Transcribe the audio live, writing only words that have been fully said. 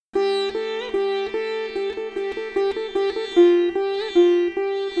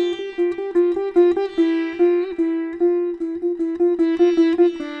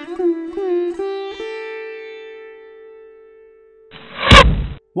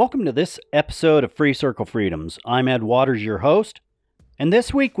Welcome to this episode of Free Circle Freedoms. I'm Ed Waters, your host, and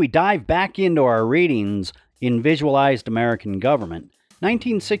this week we dive back into our readings in Visualized American Government,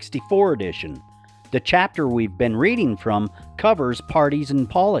 1964 edition. The chapter we've been reading from covers parties and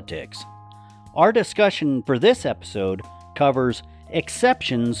politics. Our discussion for this episode covers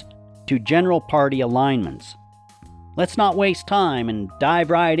exceptions to general party alignments. Let's not waste time and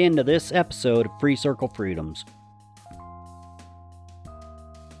dive right into this episode of Free Circle Freedoms.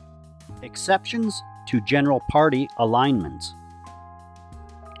 Exceptions to general party alignments.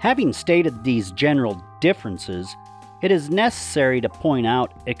 Having stated these general differences, it is necessary to point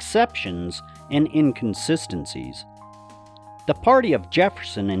out exceptions and inconsistencies. The party of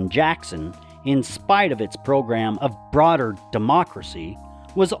Jefferson and Jackson, in spite of its program of broader democracy,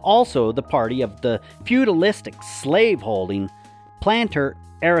 was also the party of the feudalistic slave-holding planter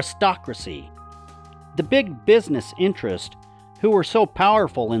aristocracy. The big business interest who were so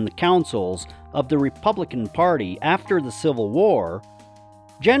powerful in the councils of the Republican Party after the Civil War,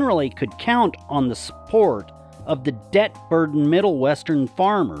 generally could count on the support of the debt-burdened Middle Western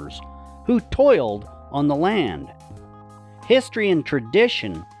farmers who toiled on the land. History and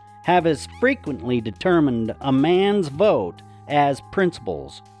tradition have as frequently determined a man's vote as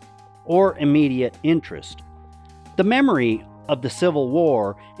principles or immediate interest. The memory of the Civil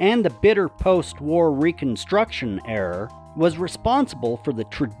War and the bitter post-war Reconstruction era was responsible for the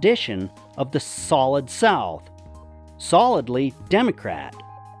tradition of the Solid South, solidly Democrat,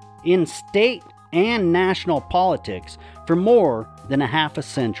 in state and national politics for more than a half a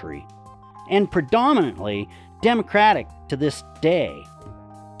century, and predominantly Democratic to this day.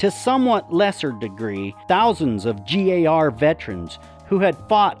 To somewhat lesser degree, thousands of GAR veterans who had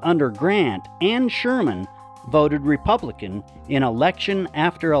fought under Grant and Sherman voted Republican in election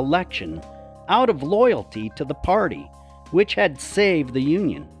after election out of loyalty to the party, which had saved the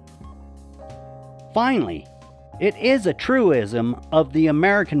Union. Finally, it is a truism of the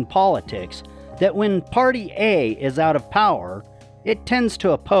American politics that when Party A is out of power, it tends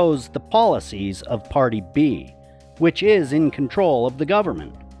to oppose the policies of Party B, which is in control of the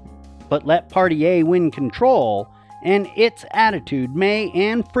government. But let Party A win control, and its attitude may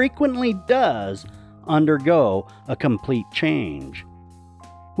and frequently does undergo a complete change.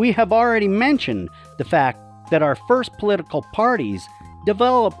 We have already mentioned the fact that our first political parties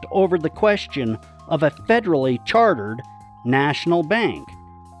developed over the question of a federally chartered national bank.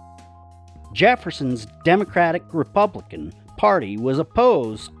 Jefferson's Democratic-Republican Party was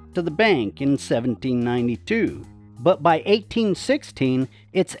opposed to the bank in 1792, but by 1816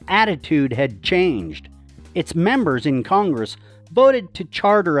 its attitude had changed. Its members in Congress voted to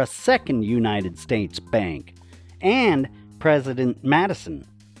charter a second United States bank, and President Madison,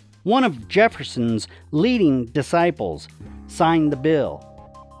 one of Jefferson's leading disciples, signed the bill.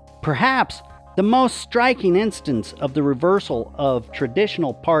 Perhaps the most striking instance of the reversal of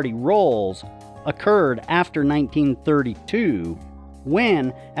traditional party roles occurred after 1932,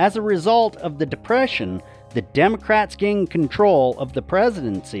 when, as a result of the Depression, the Democrats gained control of the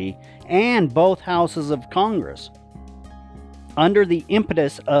presidency and both houses of Congress. Under the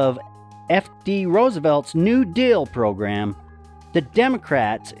impetus of F.D. Roosevelt's New Deal program, the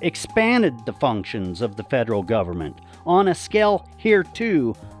Democrats expanded the functions of the federal government on a scale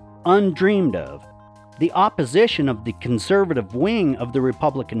hereto undreamed of. The opposition of the conservative wing of the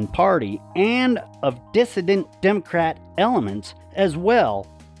Republican Party and of dissident Democrat elements as well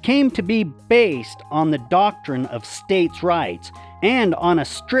came to be based on the doctrine of states' rights and on a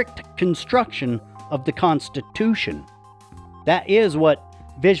strict construction of the Constitution. That is what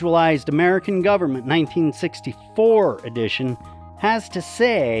Visualized American Government 1964 edition has to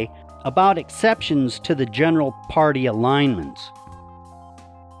say about exceptions to the general party alignments.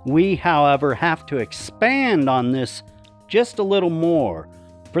 We, however, have to expand on this just a little more.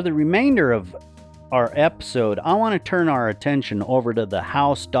 For the remainder of our episode, I want to turn our attention over to the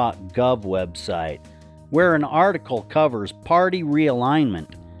House.gov website, where an article covers party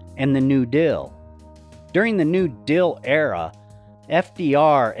realignment and the New Deal. During the New Deal era,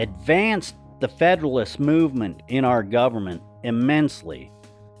 FDR advanced the Federalist movement in our government immensely.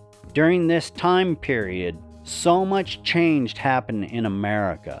 During this time period, so much change happened in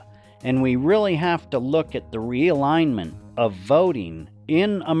America, and we really have to look at the realignment of voting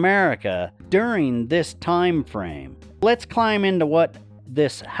in America during this time frame. Let's climb into what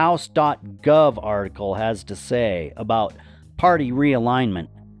this House.gov article has to say about party realignment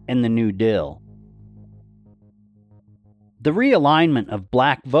and the New Deal. The realignment of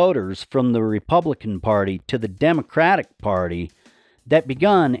black voters from the Republican Party to the Democratic Party that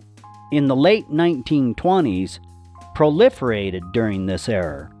began in the late 1920s proliferated during this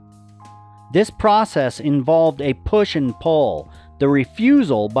era. This process involved a push and pull. The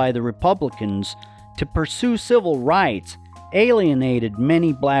refusal by the Republicans to pursue civil rights alienated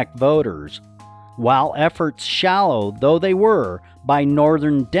many black voters, while efforts, shallow though they were, by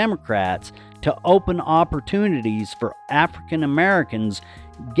Northern Democrats to open opportunities for African Americans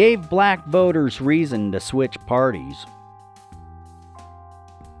gave black voters reason to switch parties.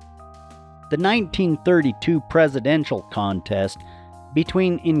 The 1932 presidential contest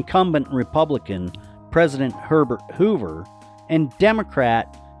between incumbent Republican President Herbert Hoover and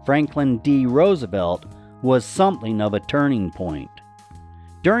Democrat Franklin D. Roosevelt was something of a turning point.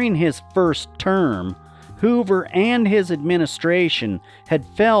 During his first term, Hoover and his administration had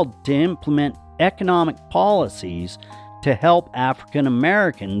failed to implement economic policies to help African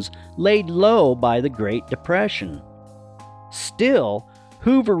Americans laid low by the Great Depression. Still,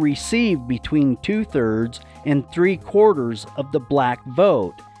 Hoover received between 2/3 and 3/4 of the black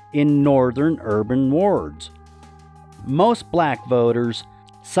vote in northern urban wards. Most black voters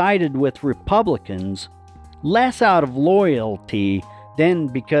sided with Republicans, less out of loyalty than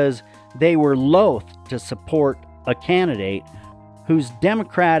because they were loath to support a candidate whose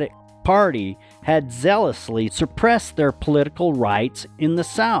Democratic Party had zealously suppressed their political rights in the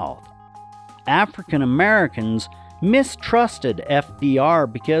South. African Americans mistrusted FDR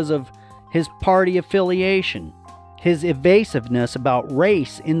because of his party affiliation, his evasiveness about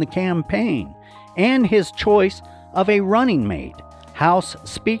race in the campaign, and his choice of a running mate, House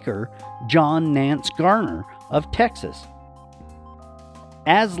Speaker John Nance Garner of Texas.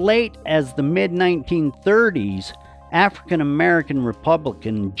 As late as the mid-1930s, African American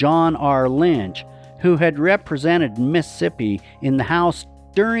Republican John R. Lynch, who had represented Mississippi in the House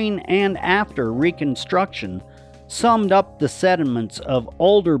during and after Reconstruction, summed up the sentiments of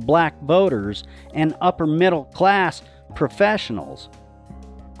older black voters and upper middle class professionals.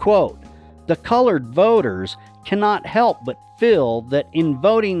 Quote, "The colored voters cannot help but feel that in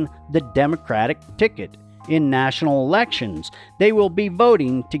voting the Democratic ticket in national elections, they will be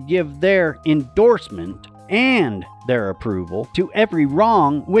voting to give their endorsement and their approval to every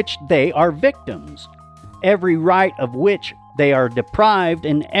wrong which they are victims, every right of which they are deprived,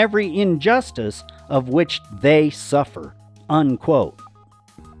 and every injustice of which they suffer." Unquote.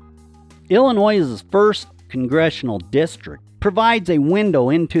 Illinois' 1st Congressional District provides a window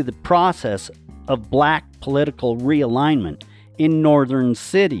into the process of black political realignment in northern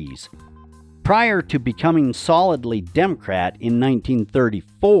cities. Prior to becoming solidly Democrat in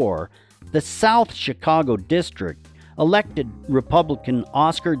 1934, the South Chicago District elected Republican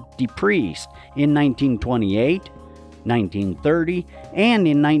Oscar DePriest in 1928, 1930, and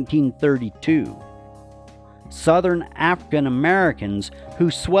in 1932. Southern African Americans,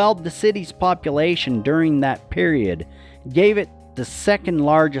 who swelled the city's population during that period, gave it the second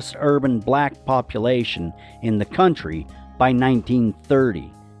largest urban black population in the country by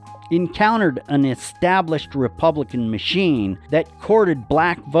 1930. Encountered an established Republican machine that courted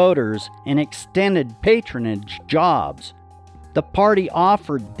black voters and extended patronage jobs. The party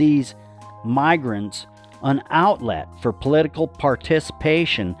offered these migrants an outlet for political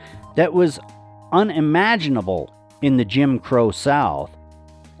participation that was unimaginable in the Jim Crow South.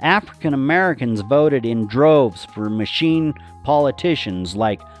 African Americans voted in droves for machine politicians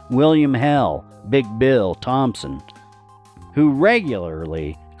like William Hell, Big Bill Thompson, who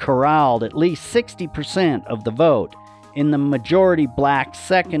regularly corralled at least 60% of the vote in the majority black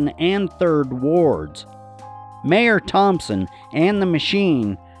 2nd and 3rd wards. Mayor Thompson and the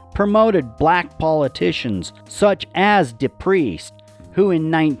machine promoted black politicians such as DePriest, who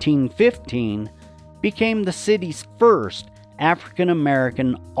in 1915 became the city's first African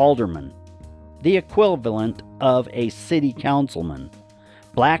American alderman, the equivalent of a city councilman.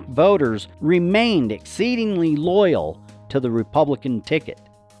 Black voters remained exceedingly loyal to the Republican ticket.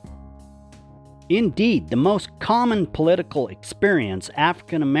 Indeed, the most common political experience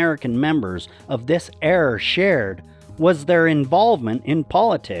African American members of this era shared was their involvement in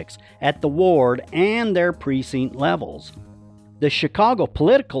politics at the ward and their precinct levels. The Chicago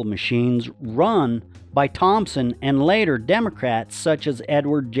political machines run by Thompson and later Democrats such as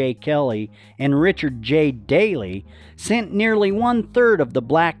Edward J. Kelly and Richard J. Daley sent nearly 1/3 of the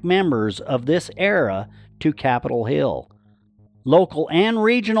black members of this era to Capitol Hill. Local and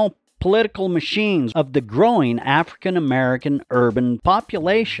regional political machines of the growing African American urban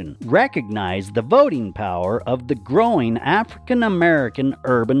population recognized the voting power of the growing African American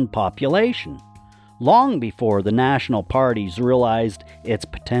urban population long before the national parties realized its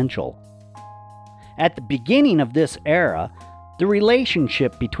potential. At the beginning of this era, The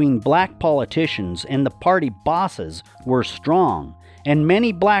relationship between black politicians and the party bosses were strong, and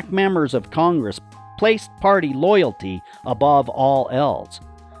many black members of Congress placed party loyalty above all else.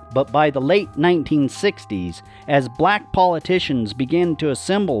 But by the late 1960s, as black politicians began to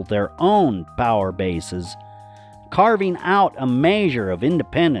assemble their own power bases, carving out a measure of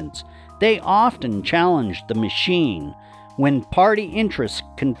independence, they often challenged the machine when party interests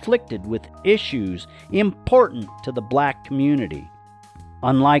conflicted with issues important to the black community.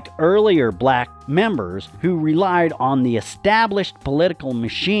 Unlike earlier black members who relied on the established political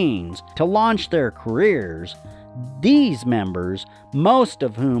machines to launch their careers, these members, most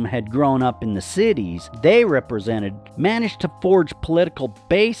of whom had grown up in the cities they represented, managed to forge political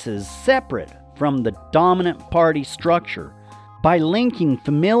bases separate from the dominant party structure by linking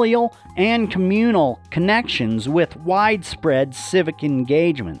familial and communal connections with widespread civic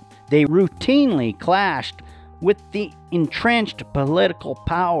engagement. They routinely clashed with the entrenched political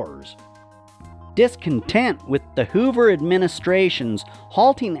powers. Discontent with the Hoover administration's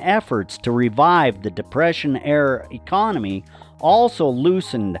halting efforts to revive the Depression-era economy also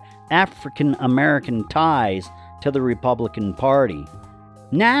loosened African American ties to the Republican Party.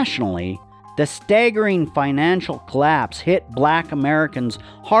 Nationally, the staggering financial collapse hit black Americans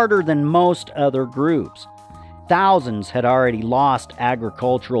harder than most other groups. Thousands had already lost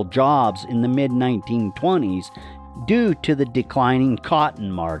agricultural jobs in the mid-1920s due to the declining cotton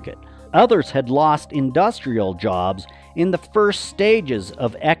market. Others had lost industrial jobs in the first stages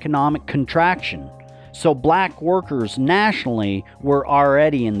of economic contraction. So black workers nationally were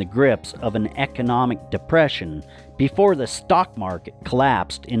already in the grips of an economic depression before the stock market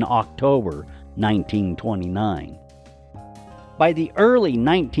collapsed in October 1929. By the early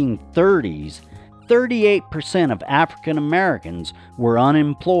 1930s, 38% of African Americans were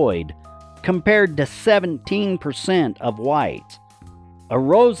unemployed, compared to 17% of whites. A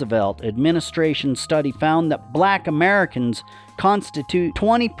Roosevelt administration study found that black Americans constitute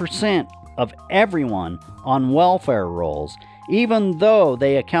 20% of everyone on welfare rolls, even though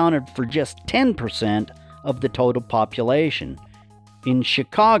they accounted for just 10% of the total population. In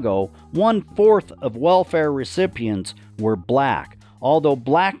Chicago, 1/4 of welfare recipients were black, although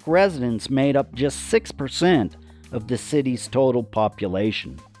black residents made up just 6% of the city's total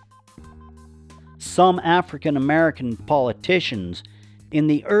population. Some African American politicians in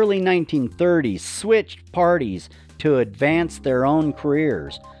the early 1930s switched parties to advance their own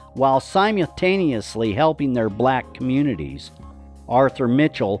careers while simultaneously helping their black communities. Arthur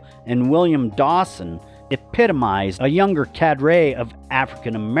Mitchell and William Dawson epitomized a younger cadre of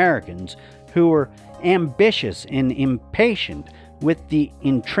African Americans who were ambitious and impatient with the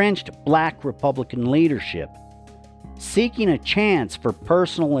entrenched black Republican leadership, seeking a chance for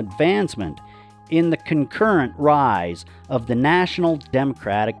personal advancement in the concurrent rise of the National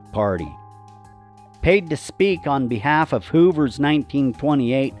Democratic Party. Paid to speak on behalf of Hoover's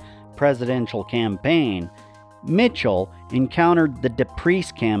 1928 presidential campaign, Mitchell encountered the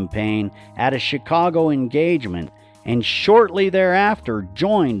DePriest campaign at a Chicago engagement and shortly thereafter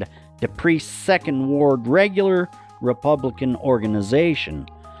joined DePriest's Second Ward regular Republican organization,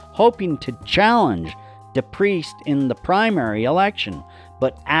 hoping to challenge DePriest in the primary election.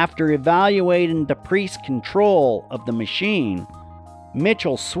 But after evaluating DePriest's control of the machine,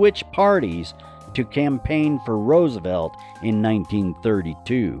 Mitchell switched parties to campaign for Roosevelt in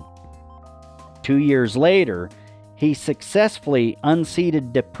 1932. 2 years later, he successfully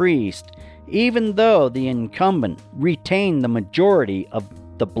unseated DePriest, even though the incumbent retained the majority of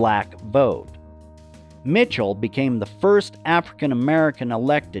the black vote. Mitchell became the first African American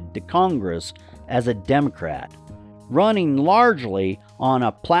elected to Congress as a Democrat, running largely on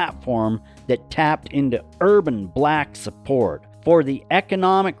a platform that tapped into urban black support for the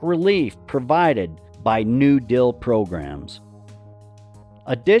economic relief provided by New Deal programs.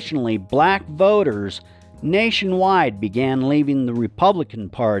 Additionally, black voters nationwide began leaving the Republican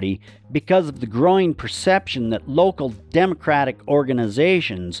Party because of the growing perception that local Democratic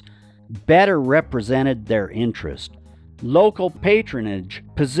organizations better represented their interest. Local patronage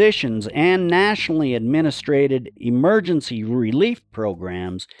positions and nationally administered emergency relief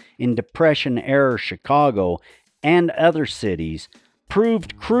programs in Depression-era Chicago and other cities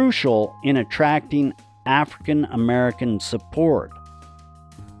proved crucial in attracting African American support.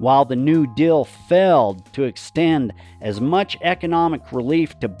 While the New Deal failed to extend as much economic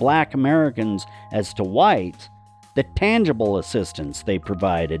relief to black Americans as to whites, the tangible assistance they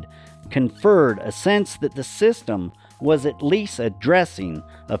provided conferred a sense that the system was at least addressing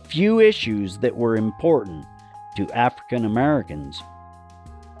a few issues that were important to African Americans.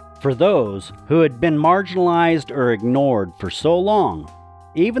 for those who had been marginalized or ignored for so long.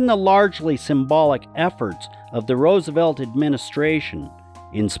 Even the largely symbolic efforts of the Roosevelt administration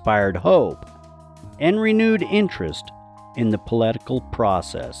inspired hope and renewed interest in the political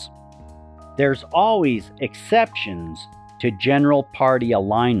process. There's always exceptions to general party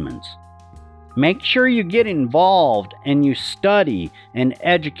alignments. Make sure you get involved and you study and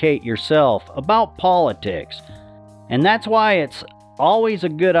educate yourself about politics. And that's why it's always a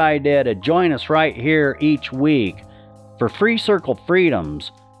good idea to join us right here each week for Free Circle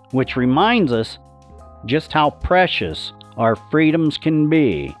Freedoms, which reminds us just how precious our freedoms can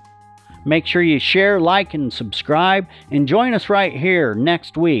be. Make sure you share, like, and subscribe, and join us right here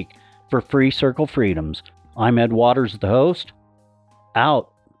next week for Free Circle Freedoms. I'm Ed Waters, the host. Out.